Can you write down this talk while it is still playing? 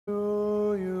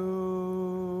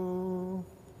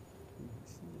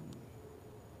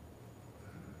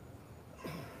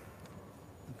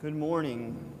Good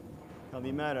morning,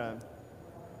 Kalimera.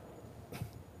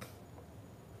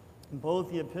 Both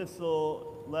the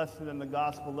epistle lesson and the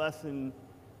gospel lesson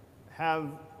have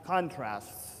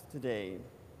contrasts today.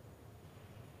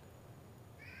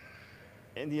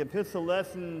 In the epistle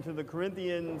lesson to the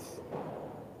Corinthians,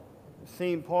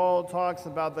 St. Paul talks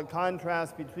about the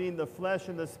contrast between the flesh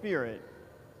and the spirit,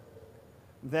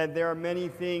 that there are many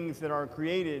things that are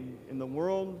created in the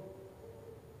world,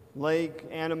 like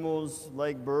animals,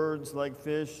 like birds, like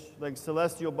fish, like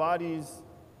celestial bodies,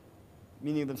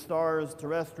 meaning the stars,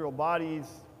 terrestrial bodies,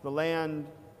 the land.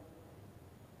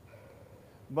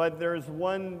 But there's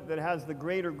one that has the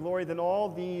greater glory than all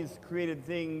these created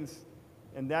things,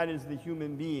 and that is the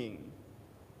human being.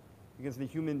 Because the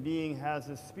human being has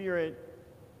a spirit,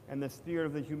 and the spirit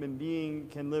of the human being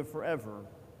can live forever.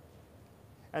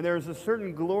 And there's a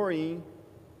certain glory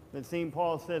that St.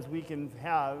 Paul says we can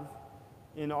have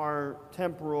in our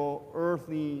temporal,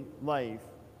 earthly life.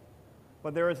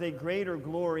 But there is a greater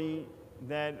glory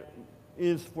that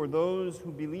is for those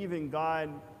who believe in God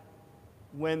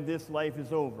when this life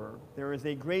is over. There is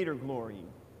a greater glory.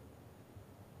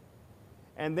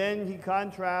 And then he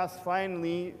contrasts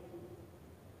finally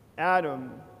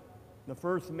Adam, the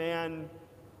first man,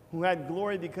 who had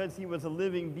glory because he was a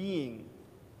living being.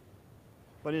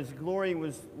 But his glory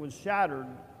was shattered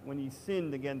when he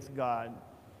sinned against God.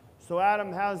 So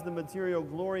Adam has the material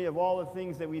glory of all the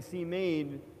things that we see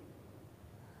made.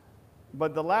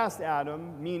 But the last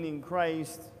Adam, meaning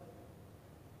Christ,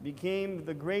 became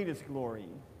the greatest glory.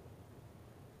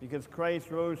 Because Christ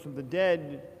rose from the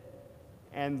dead,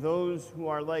 and those who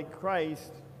are like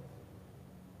Christ,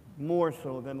 more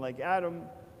so than like Adam,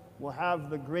 will have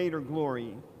the greater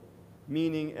glory,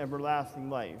 meaning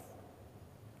everlasting life.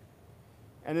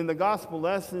 And in the gospel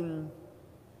lesson,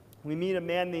 we meet a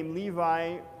man named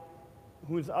Levi,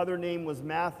 whose other name was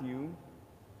Matthew.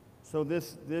 So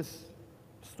this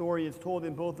story is told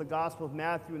in both the Gospel of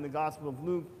Matthew and the Gospel of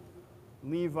Luke.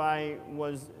 Levi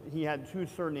he had two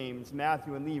surnames,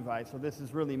 Matthew and Levi. So this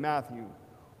is really Matthew,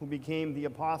 who became the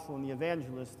apostle and the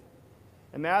evangelist.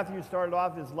 And Matthew started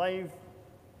off his life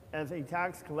as a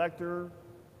tax collector.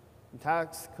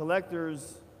 Tax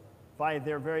collectors, by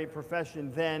their very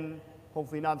profession then,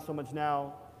 hopefully not so much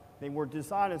now, they were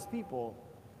dishonest people.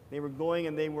 They were going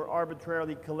and they were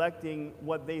arbitrarily collecting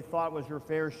what they thought was your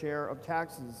fair share of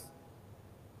taxes.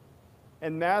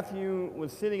 And Matthew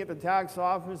was sitting at the tax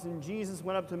office, and Jesus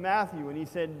went up to Matthew and he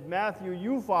said, "Matthew,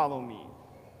 you follow me."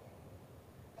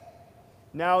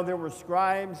 Now there were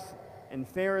scribes and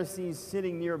Pharisees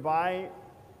sitting nearby,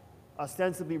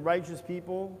 ostensibly righteous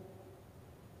people,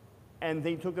 and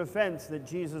they took offense that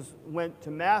Jesus went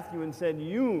to Matthew and said,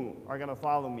 "You are going to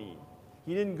follow me."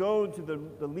 He didn't go to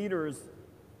the leaders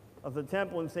of the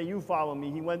temple and say, "You follow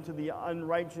me." He went to the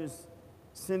unrighteous,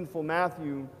 sinful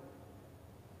Matthew.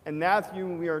 And Matthew,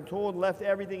 we are told, left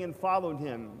everything and followed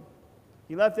him.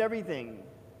 He left everything.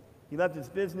 He left his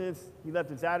business, he left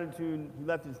his attitude, he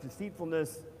left his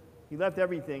deceitfulness, he left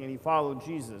everything and he followed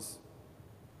Jesus.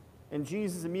 And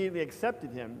Jesus immediately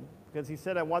accepted him because he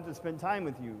said, "I want to spend time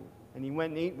with you." And he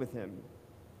went and ate with him.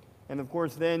 And of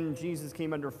course then Jesus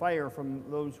came under fire from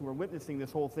those who were witnessing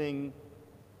this whole thing,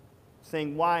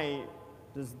 saying, "Why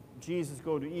does Jesus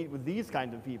go to eat with these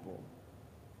kind of people?"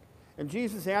 And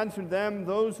Jesus answered them,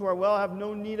 "Those who are well have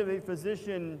no need of a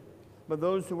physician, but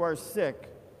those who are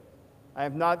sick. I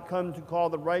have not come to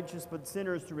call the righteous, but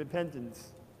sinners to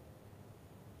repentance."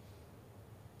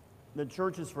 The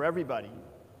church is for everybody,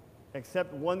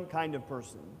 except one kind of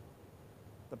person.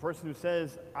 The person who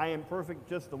says, "I am perfect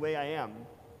just the way I am."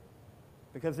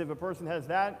 Because if a person has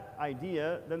that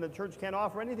idea, then the church can't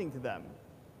offer anything to them.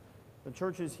 The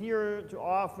church is here to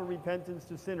offer repentance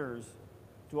to sinners,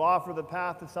 to offer the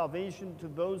path to salvation to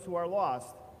those who are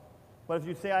lost. But if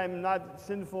you say, "I am not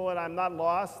sinful and I'm not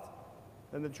lost,"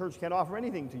 then the church can't offer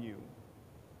anything to you.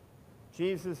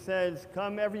 Jesus says,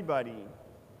 "Come everybody.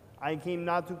 I came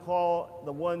not to call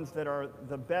the ones that are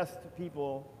the best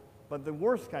people, but the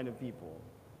worst kind of people,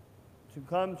 to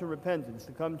come to repentance,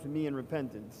 to come to me in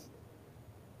repentance."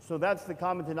 So that's the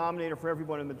common denominator for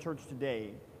everyone in the church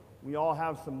today. We all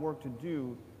have some work to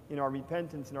do in our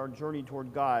repentance and our journey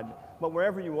toward God. But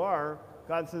wherever you are,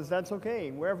 God says, that's okay.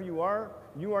 Wherever you are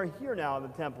here now in the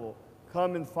temple.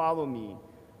 Come and follow me.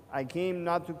 I came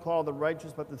not to call the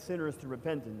righteous, but the sinners to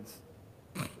repentance.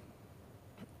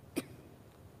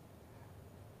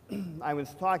 I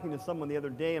was talking to someone the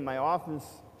other day in my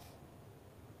office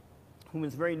who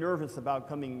was very nervous about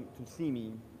coming to see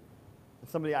me.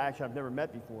 Somebody I've never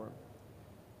met before.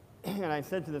 And I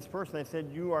said to this person, I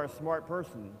said, "You are a smart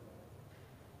person."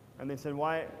 And they said,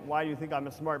 why do you think I'm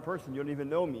a smart person? You don't even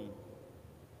know me."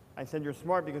 I said you're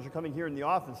smart because you're coming here in the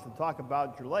office to talk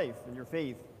about your life and your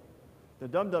faith. The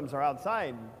dum-dums are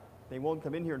outside. They won't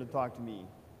come in here to talk to me.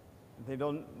 They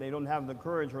don't have the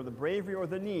courage or the bravery or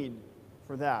the need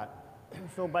for that.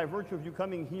 So by virtue of you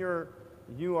coming here,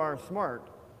 you are smart.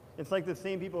 It's like the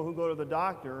same people who go to the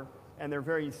doctor and they're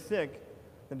very sick.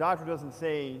 The doctor doesn't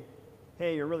say,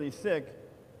 hey, you're really sick.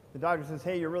 The doctor says,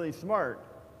 hey, you're really smart.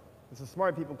 It's the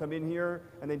smart people come in here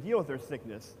and they deal with their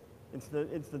sickness. It's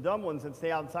the dumb ones that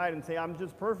stay outside and say, I'm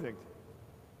just perfect.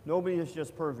 Nobody is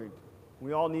just perfect.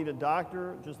 We all need a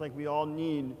doctor, just like we all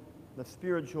need the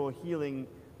spiritual healing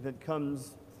that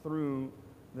comes through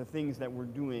the things that we're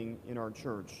doing in our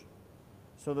church.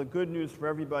 So the good news for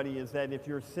everybody is that if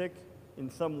you're sick in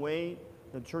some way,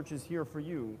 the church is here for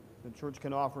you. The church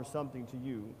can offer something to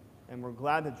you. And we're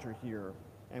glad that you're here.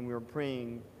 And we're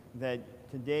praying that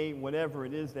today, whatever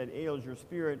it is that ails your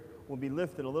spirit will be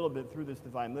lifted a little bit through this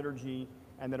divine liturgy,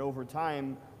 and that over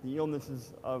time, the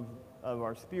illnesses of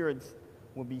our spirits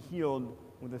will be healed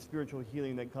with the spiritual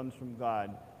healing that comes from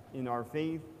God in our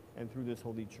faith and through this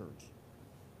holy church.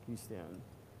 Please stand.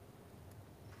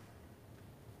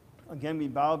 Again, we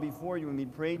bow before you and we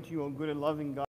pray to you, O good and loving God.